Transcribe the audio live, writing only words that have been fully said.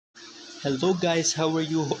Hello guys, how are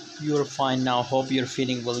you? Hope you're fine now. Hope you're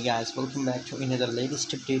feeling well guys. Welcome back to another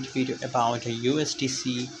latest update video about a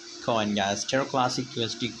USTC coin guys,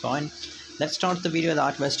 TerraClassicUSD coin. Let's start the video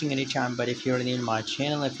without wasting any time. But if you're new in my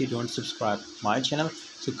channel, if you don't subscribe my channel,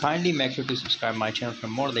 so kindly make sure to subscribe my channel for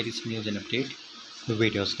more latest news and update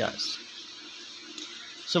videos guys.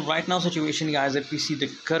 So right now situation guys, if we see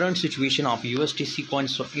the current situation of USTC coin,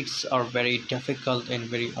 so it's a very difficult and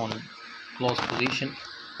very on close position.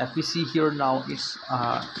 If we see here now, it's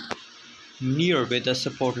near with the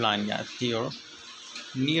support line guys. Here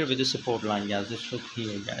near with the support line guys, just look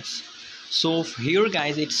here guys. So here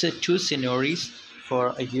guys, it's two scenarios for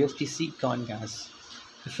a USTC coin guys.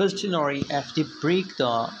 The first scenario, if they break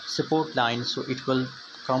the support line, so it will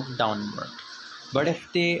come downward. But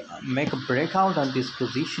if they make a breakout on this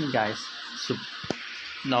position guys, so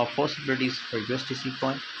now possibilities for USTC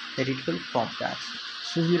coin that it will come back.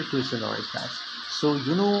 So here two scenarios guys. So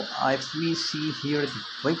if we see here the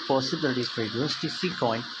big possibilities for USTC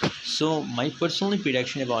coin, so my personal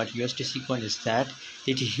prediction about USTC coin is that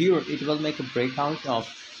here it will make a breakout of,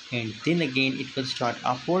 and then again it will start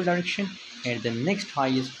upward direction, and the next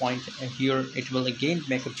highest point here it will again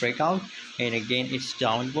make a breakout, and again it's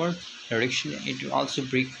downward direction. It will also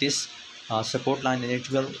break this support line, and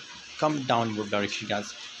it will come downward direction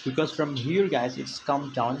guys, because from here guys it's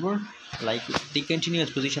come downward like the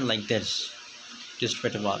continuous position like this. Just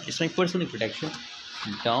wait a while. It's my personal prediction.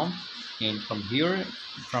 Down, and from here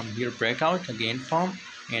breakout, again form,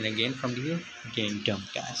 and again from here again dump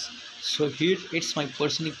guys. So here it's my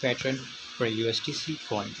personal pattern for USTC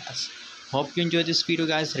coin guys. Hope you enjoyed this video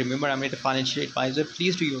guys. Remember, I'm not a financial advisor.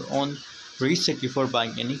 Please do your own research before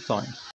buying any coin.